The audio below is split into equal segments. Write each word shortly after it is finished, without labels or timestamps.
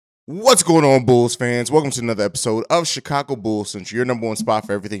What's going on, Bulls fans? Welcome to another episode of Chicago Bulls Central, your number one spot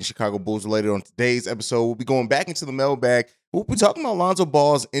for everything Chicago Bulls related. On today's episode, we'll be going back into the mailbag. We'll be talking about Lonzo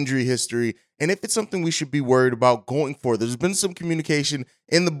Ball's injury history and if it's something we should be worried about going forward. There's been some communication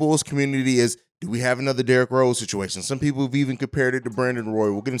in the Bulls community as, do we have another Derrick Rose situation? Some people have even compared it to Brandon Roy.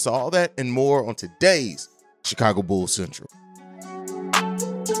 We'll get into all that and more on today's Chicago Bulls Central.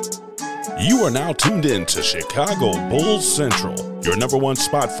 You are now tuned in to Chicago Bulls Central, your number one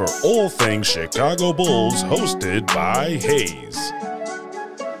spot for all things Chicago Bulls, hosted by Hayes.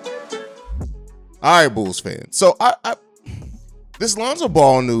 All right, Bulls fans. So this Lonzo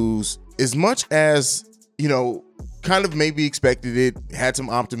Ball news, as much as, kind of maybe expected it, had some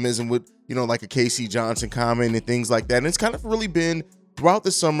optimism with, like a KC Johnson comment and things like that. And it's kind of really been throughout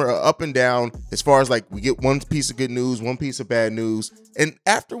the summer, up and down, as far as like we get one piece of good news, one piece of bad news. And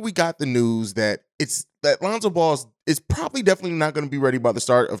after we got the news that Lonzo Ball is probably definitely not going to be ready by the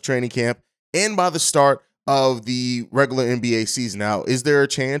start of training camp and by the start of the regular NBA season. Now, is there a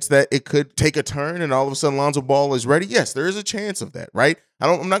chance that it could take a turn and all of a sudden Lonzo Ball is ready? Yes, there is a chance of that, right?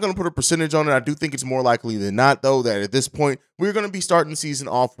 I'm not going to put a percentage on it. I do think it's more likely than not, though, that at this point, we're going to be starting the season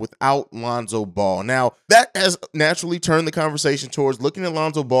off without Lonzo Ball. Now, that has naturally turned the conversation towards looking at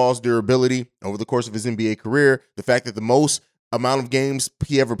Lonzo Ball's durability over the course of his NBA career, the fact that the most amount of games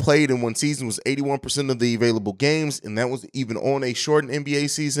he ever played in one season was 81% of the available games, and that was even on a shortened NBA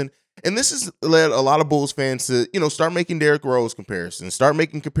season. And this has led a lot of Bulls fans to, start making Derrick Rose comparisons, start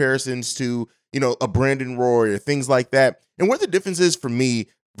making comparisons to, a Brandon Roy or things like that. And where the difference is for me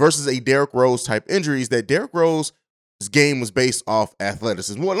versus a Derrick Rose type injury is that Derrick Rose's game was based off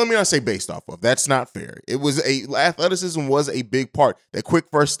athleticism. Well, let me not say based off of. That's not fair. Athleticism was a big part, that quick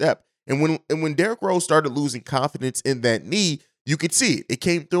first step. And when Derrick Rose started losing confidence in that knee, you could see it. It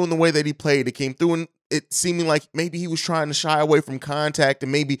came through in the way that he played. It came through in it seeming like maybe he was trying to shy away from contact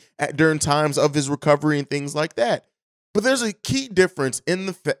and maybe during times of his recovery and things like that. But there's a key difference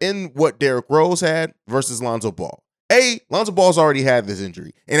in what Derrick Rose had versus Lonzo Ball. Lonzo Ball's already had this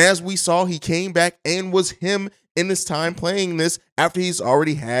injury. And as we saw, he came back and was him in his time playing this after he's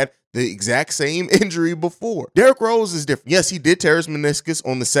already had the exact same injury before. Derrick Rose is different. Yes, he did tear his meniscus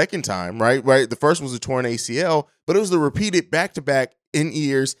on the second time, right? The first was a torn ACL, but it was the repeated back-to-back in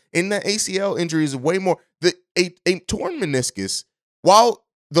years. And that ACL injury is way more. A torn meniscus, while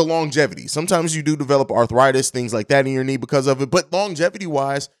the longevity, sometimes you do develop arthritis, things like that in your knee because of it, but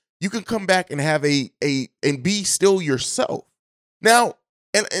longevity-wise, you can come back and have and be still yourself. Now,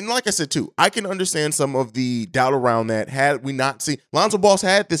 and like I said too, I can understand some of the doubt around that. Had we not seen Lonzo Ball's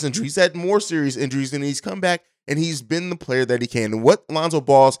had this injury, he's had more serious injuries, and he's come back and he's been the player that he can. And what Lonzo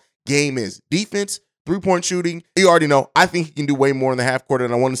Ball's game is: defense, three-point shooting. You already know. I think he can do way more in the half court,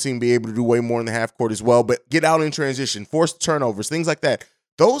 and I want to see him be able to do way more in the half court as well. But get out in transition, force turnovers, things like that.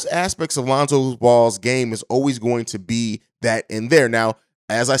 Those aspects of Lonzo Ball's game is always going to be that in there. Now,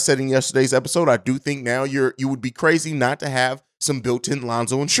 as I said in yesterday's episode, I do think now you would be crazy not to have some built-in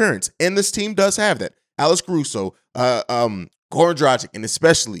Lonzo insurance. And this team does have that. Alex Caruso, Goran Dragic, and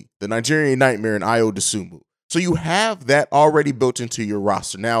especially the Nigerian Nightmare and Ayo Dosunmu. So you have that already built into your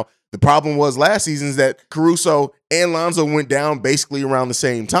roster. Now, the problem was last season is that Caruso and Lonzo went down basically around the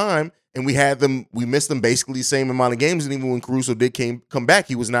same time, and we missed them basically the same amount of games. And even when Caruso did come back,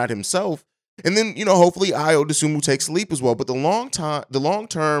 he was not himself. And then, hopefully Ayo Dosunmu takes a leap as well. But the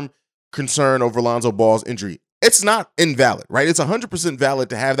long-term concern over Lonzo Ball's injury, it's not invalid, right? It's 100%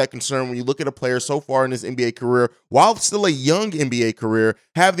 valid to have that concern when you look at a player so far in his NBA career, while still a young NBA career,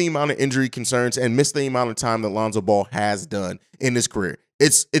 have the amount of injury concerns and miss the amount of time that Lonzo Ball has done in his career.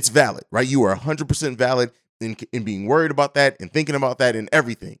 It's valid, right? You are 100% valid in being worried about that and thinking about that and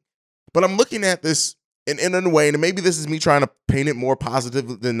everything. But I'm looking at this in a way, and maybe this is me trying to paint it more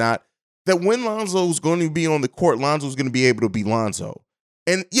positive than not, that when Lonzo's going to be on the court, Lonzo's going to be able to be Lonzo.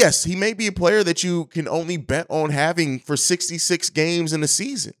 And yes, he may be a player that you can only bet on having for 66 games in a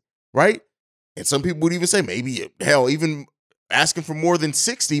season, right? And some people would even say maybe, hell, even asking for more than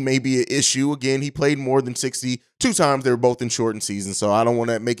 60 may be an issue. Again, he played more than 60 two times. They were both in shortened seasons, so I don't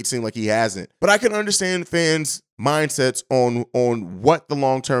want to make it seem like he hasn't. But I can understand fans' mindsets on what the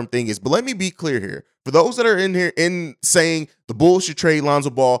long-term thing is. But let me be clear here. For those that are in here saying the Bulls should trade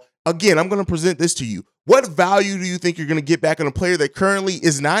Lonzo Ball, again, I'm going to present this to you. What value do you think you're going to get back on a player that currently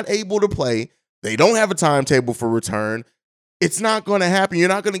is not able to play? They don't have a timetable for return. It's not going to happen. You're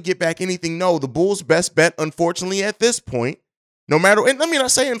not going to get back anything. No, the Bulls' best bet, unfortunately, at this point, no matter, and let me not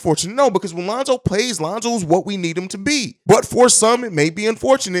say unfortunate, no, because when Lonzo plays, Lonzo is what we need him to be. But for some, it may be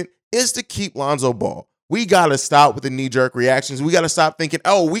unfortunate, is to keep Lonzo Ball. We got to stop with the knee-jerk reactions. We got to stop thinking,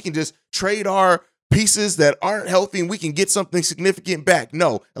 oh, we can just trade our pieces that aren't healthy and we can get something significant back.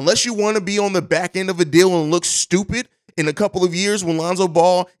 No, unless you want to be on the back end of a deal and look stupid in a couple of years when Lonzo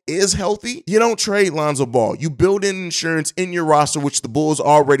Ball is healthy, you don't trade Lonzo Ball. You build in insurance in your roster, which the Bulls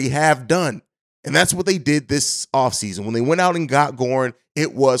already have done. And that's what they did this offseason. When they went out and got Goran,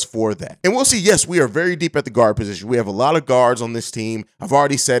 it was for that. And we'll see, yes, we are very deep at the guard position. We have a lot of guards on this team. I've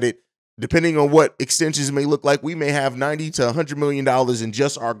already said it. Depending on what extensions may look like, we may have $90 to $100 million in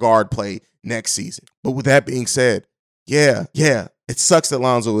just our guard play next season. But with that being said, yeah, it sucks that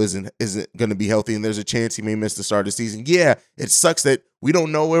Lonzo isn't going to be healthy and there's a chance he may miss the start of the season. Yeah, it sucks that we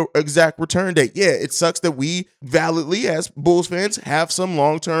don't know an exact return date. Yeah, it sucks that we validly, as Bulls fans, have some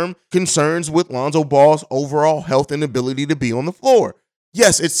long-term concerns with Lonzo Ball's overall health and ability to be on the floor.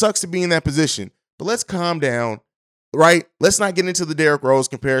 Yes, it sucks to be in that position, but let's calm down. Right? Let's not get into the Derrick Rose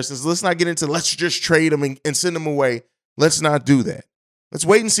comparisons. Let's not get into let's just trade him and send him away. Let's not do that. Let's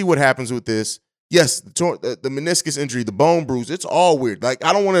wait and see what happens with this. Yes, the meniscus injury, the bone bruise, it's all weird. Like,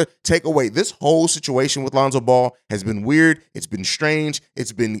 I don't want to take away. This whole situation with Lonzo Ball has been weird. It's been strange.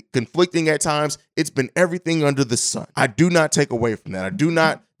 It's been conflicting at times. It's been everything under the sun. I do not take away from that. I do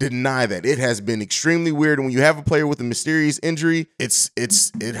not deny that. It has been extremely weird. And when you have a player with a mysterious injury,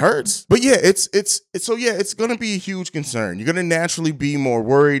 it hurts. But yeah, it's going to be a huge concern. You're going to naturally be more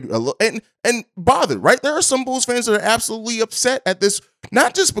worried and bothered, right? There are some Bulls fans that are absolutely upset at this,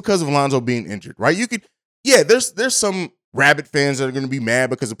 not just because of Lonzo being injured, right? There's some rabid fans that are going to be mad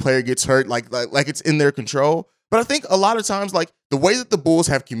because a player gets hurt, like it's in their control. But I think a lot of times, like the way that the Bulls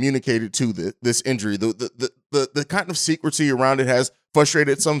have communicated to this injury, the kind of secrecy around it has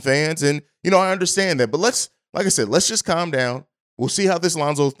frustrated some fans, and I understand that. But let's just calm down. We'll see how this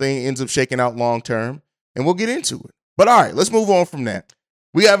Lonzo thing ends up shaking out long term, and we'll get into it. But all right, let's move on from that.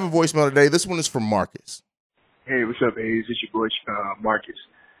 We have a voicemail today. This one is from Marcus. Hey, what's up, A's? It's your boy Marcus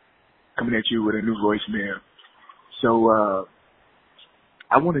coming at you with a new voicemail. So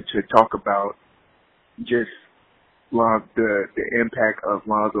I wanted to talk about just the impact of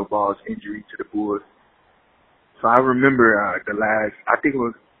Lonzo Ball's injury to the Bulls. So I remember I think it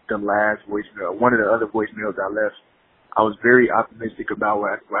was the last voicemail, one of the other voicemails I left. I was very optimistic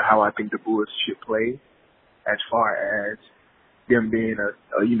about how I think the Bulls should play, as far as them being a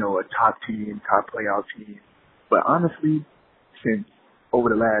top team, top playoff team. But honestly, since over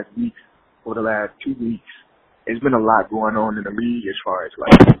the last 2 weeks, there's been a lot going on in the league as far as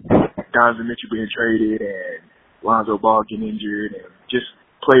like Donovan Mitchell being traded and Lonzo Ball getting injured and just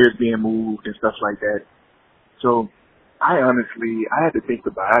players being moved and stuff like that. So I had to really think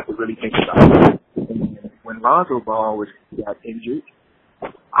about it. And when Lonzo Ball got injured,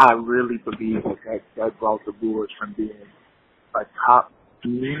 I really believe that brought the Bulls from being a top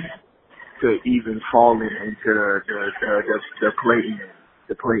team to even falling into the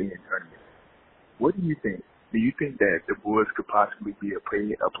play-in tournament. What do you think? Do you think that the Bulls could possibly be a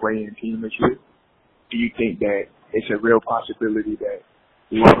play-in team this year? Do you think that it's a real possibility that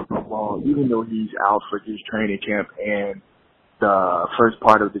Lonzo Ball, even though he's out for his training camp and the first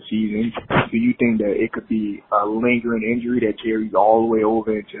part of the season, do you think that it could be a lingering injury that carries all the way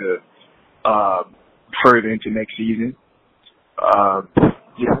over into further into next season? I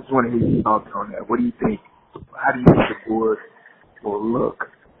just want to hear your thoughts on that. What do you think? How do you think the Bulls will look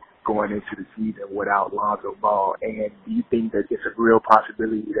going into the season without Lonzo Ball? And do you think that it's a real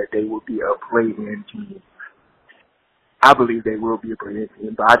possibility that they will be a play-in team? I believe they will be a play-in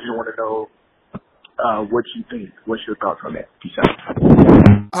team, but I just want to know what you think. What's your thoughts on that? Peace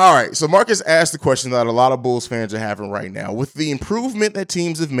out. All right, so Marcus asked the question that a lot of Bulls fans are having right now. With the improvement that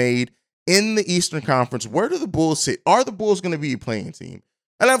teams have made in the Eastern Conference, where do the Bulls sit? Are the Bulls going to be a playing team?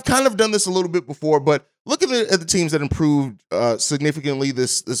 And I've kind of done this a little bit before, but looking at the teams that improved significantly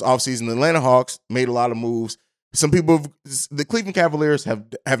this offseason, the Atlanta Hawks made a lot of moves. Some people, the Cleveland Cavaliers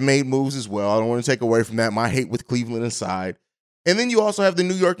have made moves as well. I don't want to take away from that. My hate with Cleveland aside. And then you also have the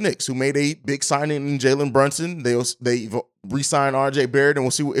New York Knicks, who made a big signing in Jalen Brunson. They re-signed RJ Barrett, and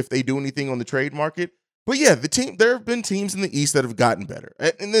we'll see if they do anything on the trade market. But yeah, there have been teams in the East that have gotten better.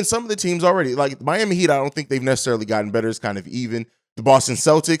 And then some of the teams already, like the Miami Heat, I don't think they've necessarily gotten better. It's kind of even. The Boston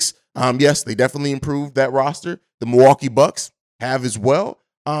Celtics, yes, they definitely improved that roster. The Milwaukee Bucks have as well.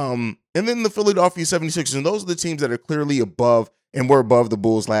 And then the Philadelphia 76ers, and those are the teams that are clearly above and were above the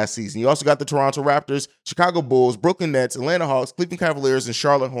Bulls last season. You also got the Toronto Raptors, Chicago Bulls, Brooklyn Nets, Atlanta Hawks, Cleveland Cavaliers, and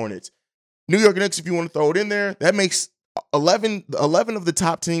Charlotte Hornets. New York Knicks, if you want to throw it in there, that makes 11 of the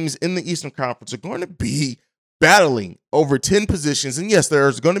top teams in the Eastern Conference are going to be battling over 10 positions. And yes,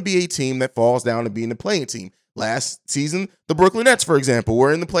 there's going to be a team that falls down to being the playing team. Last season, the Brooklyn Nets, for example,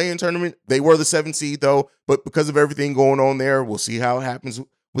 were in the play-in tournament. They were the 7th seed, though, but because of everything going on there, we'll see how it happens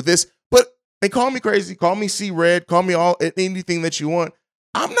with this. But And call me crazy, call me C-Red, call me anything that you want.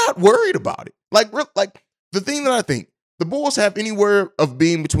 I'm not worried about it. Like the thing that I think, the Bulls have anywhere of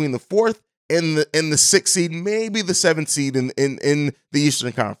being between the 4th and the 6th seed, maybe the 7th seed in the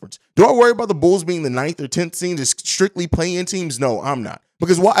Eastern Conference. Do I worry about the Bulls being the 9th or 10th seed, just strictly play-in teams? No, I'm not.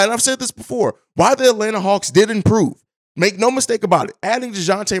 Because why? And I've said this before, why the Atlanta Hawks did improve. Make no mistake about it. Adding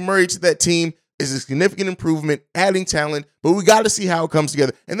DeJounte Murray to that team is a significant improvement, adding talent, but we got to see how it comes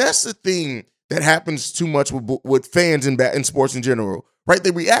together. And that's the thing that happens too much with fans in sports in general, right?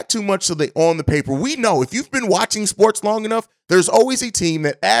 They react too much so they on the paper. We know if you've been watching sports long enough, there's always a team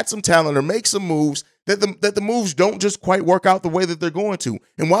that adds some talent or makes some moves that the moves don't just quite work out the way that they're going to.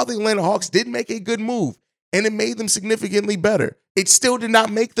 And while the Atlanta Hawks did make a good move, and it made them significantly better, it still did not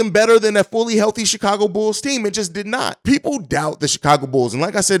make them better than a fully healthy Chicago Bulls team. It just did not. People doubt the Chicago Bulls. And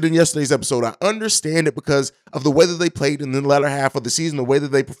like I said in yesterday's episode, I understand it because of the way that they played in the latter half of the season, the way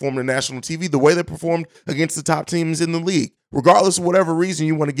that they performed on national TV, the way they performed against the top teams in the league, regardless of whatever reason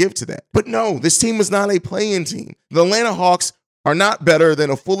you want to give to that. But no, this team is not a play-in team. The Atlanta Hawks are not better than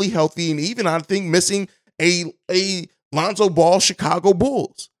a fully healthy and even, I think, missing a Lonzo Ball Chicago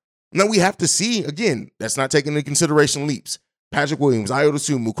Bulls. Now we have to see, again, that's not taking into consideration leaps. Patrick Williams, Ayo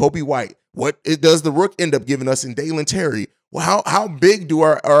Dosunmu, Kobe White, what it does the Rook end up giving us in Dalen Terry? Well, how big do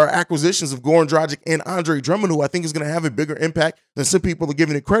our acquisitions of Goran Dragic and Andre Drummond, who I think is going to have a bigger impact than some people are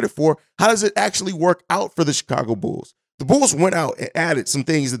giving it credit for, how does it actually work out for the Chicago Bulls? The Bulls went out and added some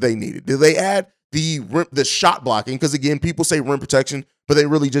things that they needed. Did they add the shot blocking? Because again, people say rim protection, but they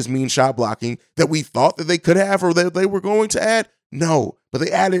really just mean shot blocking that we thought that they could have or that they were going to add? No, but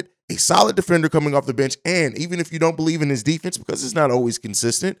they added a solid defender coming off the bench, and even if you don't believe in his defense, because it's not always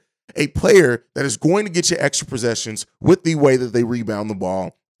consistent, a player that is going to get you extra possessions with the way that they rebound the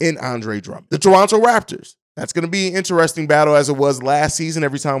ball in Andre Drummond. The Toronto Raptors, that's going to be an interesting battle as it was last season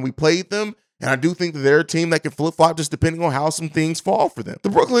every time we played them, and I do think that they're a team that can flip-flop just depending on how some things fall for them. The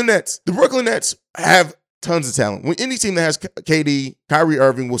Brooklyn Nets have tons of talent. When any team that has KD, Kyrie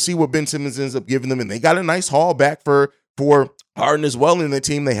Irving, we'll see what Ben Simmons ends up giving them, and they got a nice haul back for Harden as well in the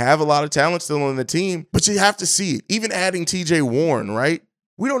team. They have a lot of talent still on the team, but you have to see it. Even adding TJ Warren, right?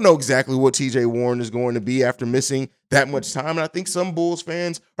 We don't know exactly what TJ Warren is going to be after missing that much time. And I think some Bulls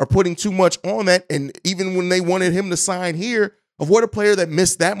fans are putting too much on that. And even when they wanted him to sign here, of what a player that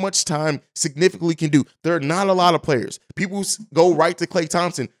missed that much time significantly can do. There are not a lot of players. People go right to Klay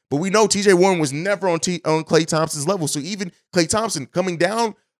Thompson, but we know TJ Warren was never on Klay Thompson's level. So even Klay Thompson coming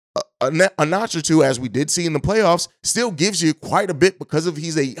down a notch or two, as we did see in the playoffs, still gives you quite a bit because of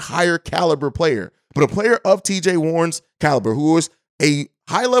he's a higher caliber player. But a player of TJ Warren's caliber, who was a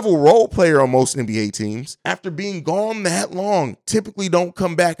high-level role player on most NBA teams, after being gone that long, typically don't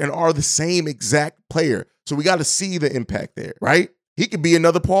come back and are the same exact player. So we got to see the impact there, right? He could be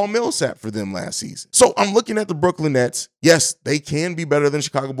another Paul Millsap for them last season. So I'm looking at the Brooklyn Nets. Yes, they can be better than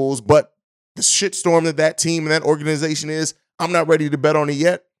Chicago Bulls, but the shitstorm that team and that organization is, I'm not ready to bet on it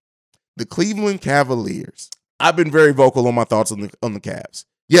yet. The Cleveland Cavaliers. I've been very vocal on my thoughts on the Cavs.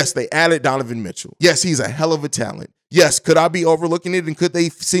 Yes, they added Donovan Mitchell. Yes, he's a hell of a talent. Yes, could I be overlooking it, and could they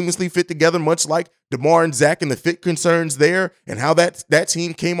seamlessly fit together much like DeMar and Zach and the fit concerns there and how that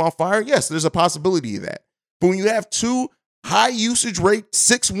team came off fire? Yes, there's a possibility of that. But when you have two high usage rate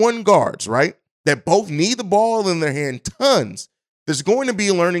 6'1" guards, right, that both need the ball in their hand tons, there's going to be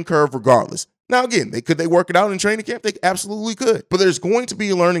a learning curve regardless. Now, again, could they work it out in training camp? They absolutely could. But there's going to be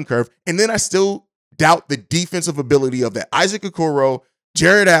a learning curve. And then I still doubt the defensive ability of that. Isaac Okoro,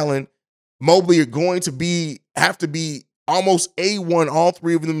 Jared Allen, Mobley are going to have to be almost A1, all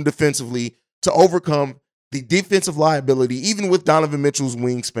three of them defensively, to overcome the defensive liability, even with Donovan Mitchell's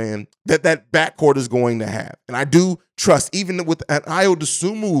wingspan, that backcourt is going to have. And I do trust, even with an Ayo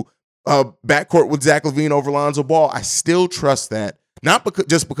Dosunmu backcourt with Zach LaVine over Lonzo Ball, I still trust that. Not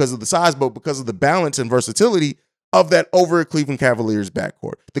just because of the size, but because of the balance and versatility of that over Cleveland Cavaliers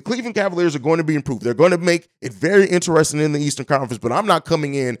backcourt. The Cleveland Cavaliers are going to be improved. They're going to make it very interesting in the Eastern Conference, but I'm not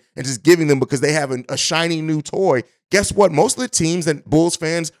coming in and just giving them because they have a shiny new toy. Guess what? Most of the teams that Bulls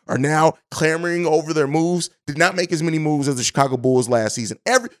fans are now clamoring over their moves did not make as many moves as the Chicago Bulls last season.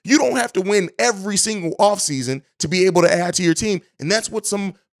 You don't have to win every single offseason to be able to add to your team, and that's what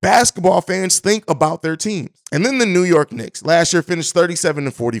some basketball fans think about their teams. And then the New York Knicks last year finished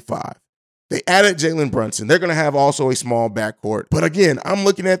 37-45. They added Jalen Brunson. They're going to have also a small backcourt. But again, I'm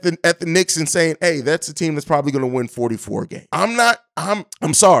looking at the Knicks and saying, hey, that's a team that's probably going to win 44 games.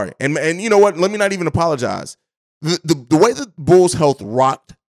 I'm sorry. And you know what? Let me not even apologize. The way that Bulls' health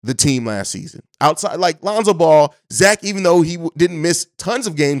rocked the team last season. Outside, like Lonzo Ball, Zach, even though he didn't miss tons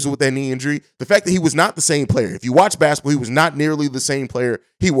of games with that knee injury, the fact that he was not the same player. If you watch basketball, he was not nearly the same player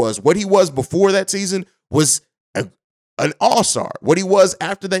he was. What he was before that season was an all-star. What he was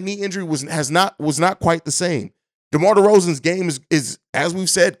after that knee injury was not quite the same. DeMar DeRozan's game is, as we've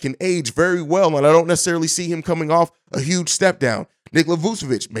said, can age very well, and I don't necessarily see him coming off a huge step down. Nikola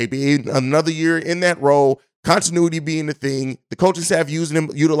Vucevic, maybe another year in that role, continuity being the thing, the coaching staff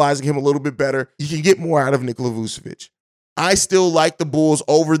utilizing him a little bit better. You can get more out of Nikola Vucevic. I still like the Bulls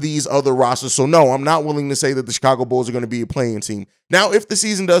over these other rosters, so no, I'm not willing to say that the Chicago Bulls are going to be a playing team. Now, if the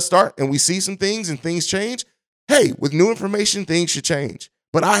season does start and we see some things and things change, hey, with new information, things should change.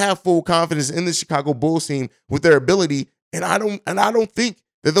 But I have full confidence in the Chicago Bulls team with their ability, and I don't think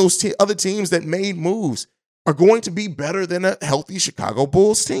that those other teams that made moves are going to be better than a healthy Chicago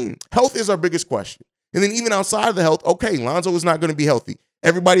Bulls team. Health is our biggest question. And then even outside of the health, okay, Lonzo is not going to be healthy.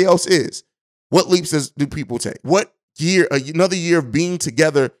 Everybody else is. What leaps do people take? What year, another year of being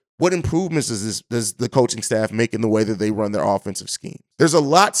together, what improvements does the coaching staff make in the way that they run their offensive scheme? There's a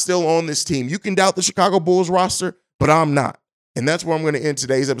lot still on this team. You can doubt the Chicago Bulls roster, but I'm not. And that's where I'm going to end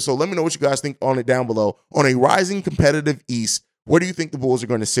today's episode. Let me know what you guys think on it down below. On a rising competitive East, where do you think the Bulls are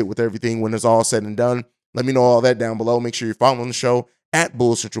going to sit with everything when it's all said and done? Let me know all that down below. Make sure you're following the show at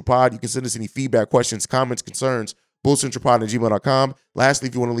Bulls Central Pod. You can send us any feedback, questions, comments, concerns, bullscentralpod@gmail.com. Lastly,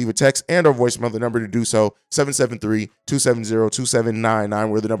 if you want to leave a text and or voicemail, the number to do so, 773-270-2799.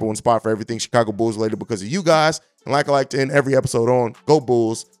 We're the number one spot for everything Chicago Bulls related because of you guys. And like I like to end every episode on, go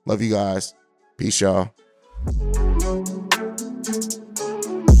Bulls. Love you guys. Peace, y'all.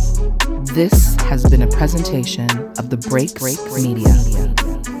 This has been a presentation of the Break Media.